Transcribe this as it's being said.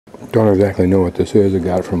Don't exactly know what this is. I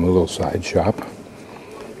got it from a little side shop.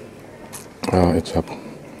 It's up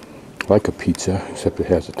like a pizza, except it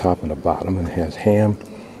has a top and a bottom, and it has ham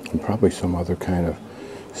and probably some other kind of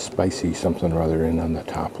spicy something or other in on the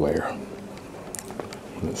top layer.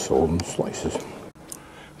 And it's sold in slices.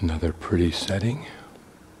 Another pretty setting.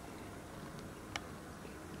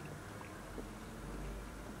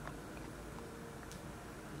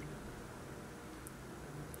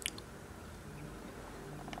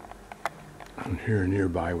 And here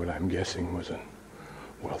nearby, what I'm guessing was a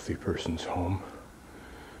wealthy person's home.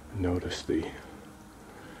 Notice the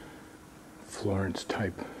Florence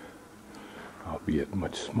type, albeit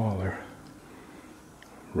much smaller,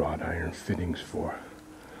 wrought iron fittings for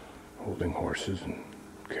holding horses and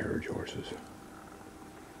carriage horses.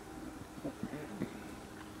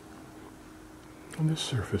 And this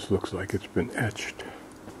surface looks like it's been etched.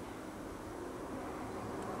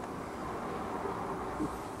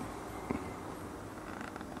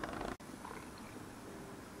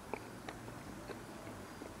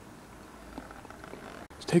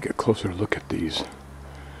 Take a closer look at these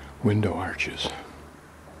window arches.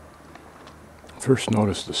 First,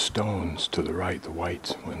 notice the stones to the right, the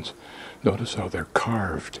white ones. Notice how they're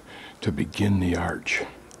carved to begin the arch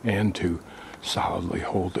and to solidly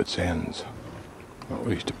hold its ends, or at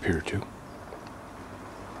least appear to.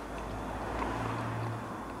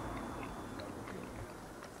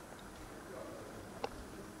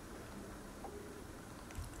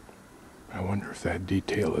 I wonder if that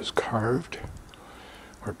detail is carved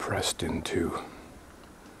or pressed into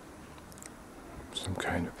some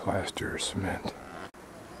kind of plaster or cement.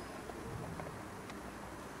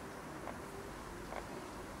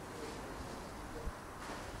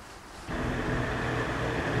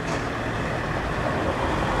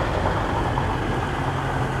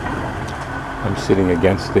 I'm sitting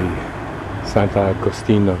against the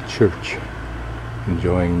Sant'Agostino Church,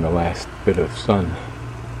 enjoying the last bit of sun.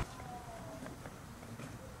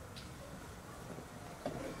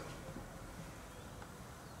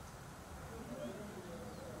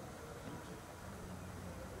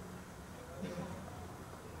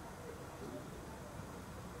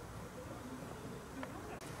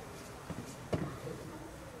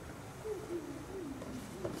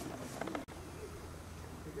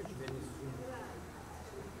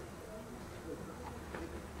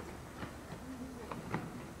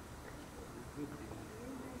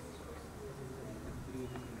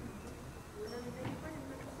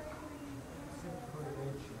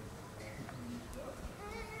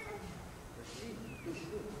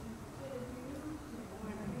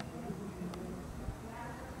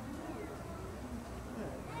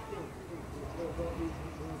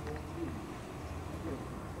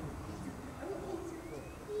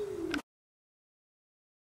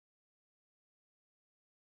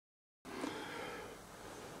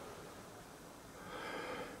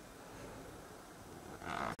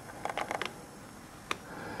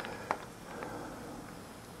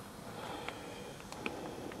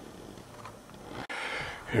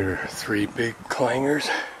 Here are three big clangers.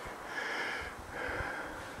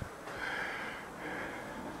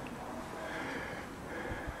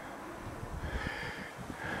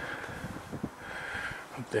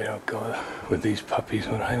 Hope they don't go with these puppies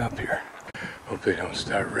when I'm up here. Hope they don't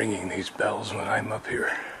start ringing these bells when I'm up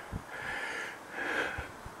here.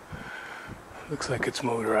 Looks like it's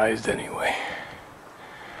motorized anyway.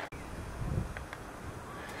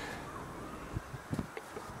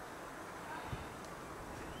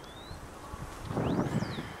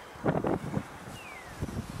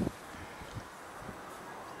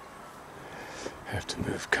 Have to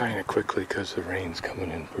move kind of quickly because the rain's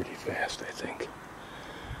coming in pretty fast, I think.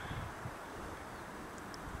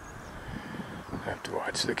 I have to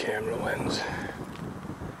watch the camera lens.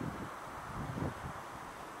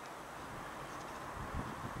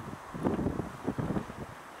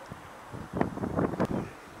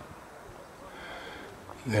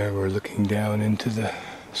 There we're looking down into the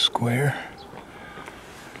square.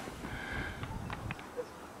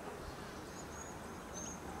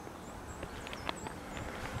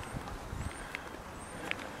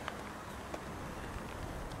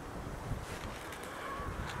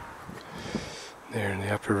 There in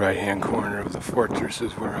the upper right-hand corner of the fortress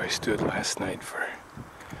is where I stood last night for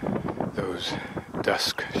those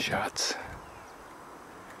dusk shots.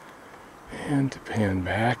 And to pan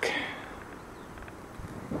back,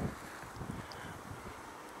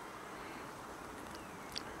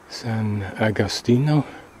 San Agostino,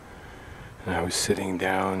 and I was sitting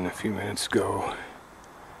down a few minutes ago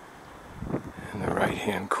in the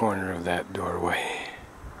right-hand corner of that doorway.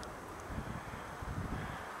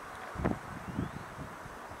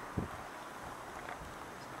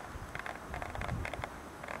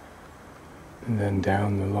 And then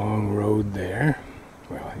down the long road there,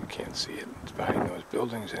 well, you can't see it, it's behind those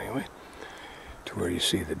buildings anyway, to where you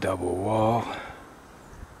see the double wall.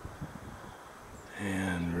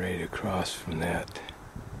 And right across from that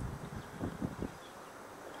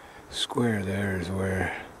square there is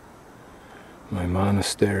where my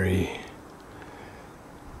monastery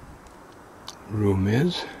room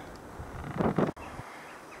is.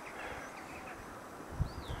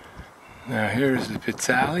 Now here's the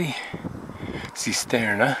Pizzali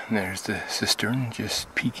Cisterna, and there's the cistern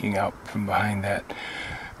just peeking out from behind that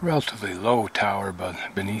relatively low tower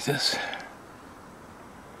beneath us.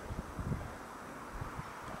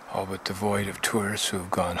 All but devoid of tourists who have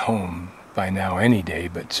gone home by now any day,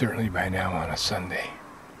 but certainly by now on a Sunday.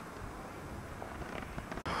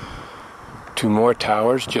 Two more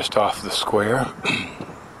towers just off the square.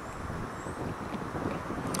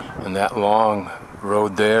 And that long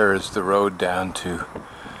road there is the road down to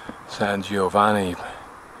San Giovanni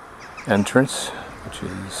entrance, which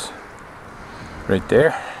is right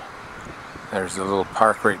there. There's the little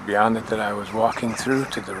park right beyond it that I was walking through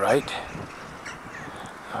to the right.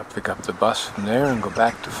 I'll pick up the bus from there and go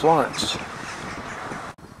back to Florence.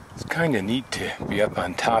 It's kind of neat to be up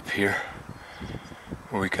on top here,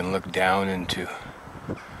 where we can look down into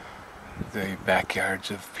the backyards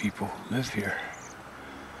of people who live here.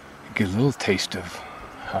 You get a little taste of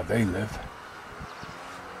how they live.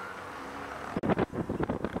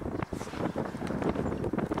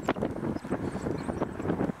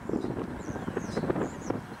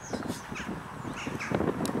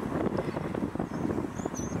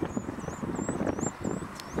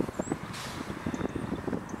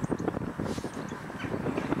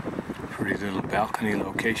 Pretty little balcony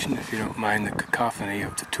location, if you don't mind the cacophony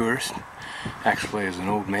of the tourists. Actually, as an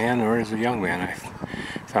old man or as a young man, I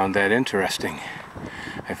found that interesting.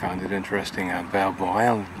 I found it interesting on Balboa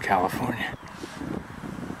Island in California.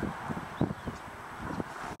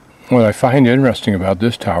 What I find interesting about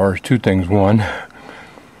this tower is two things. One,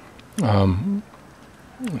 the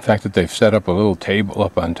fact that they've set up a little table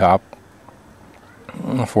up on top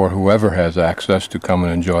for whoever has access to come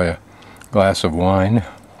and enjoy a glass of wine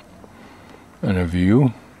and a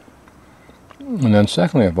view. And then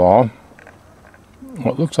secondly of all,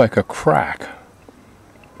 what looks like a crack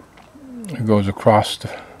that goes across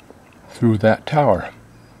through that tower.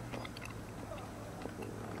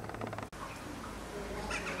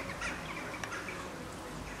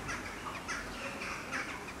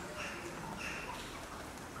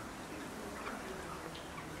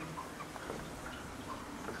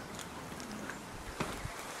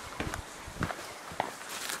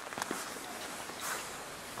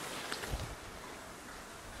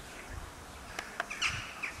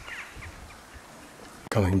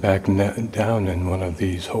 Coming back down in one of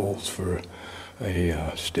these holes for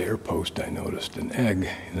a stair post, I noticed an egg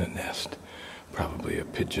in a nest, probably a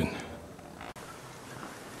pigeon.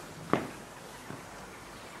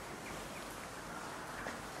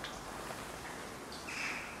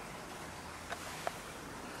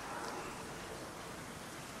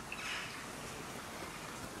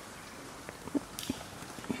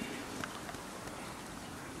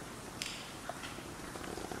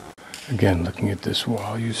 Again, looking at this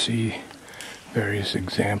wall, you see various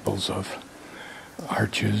examples of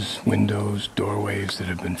arches, windows, doorways that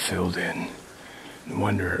have been filled in. I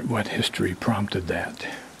wonder what history prompted that.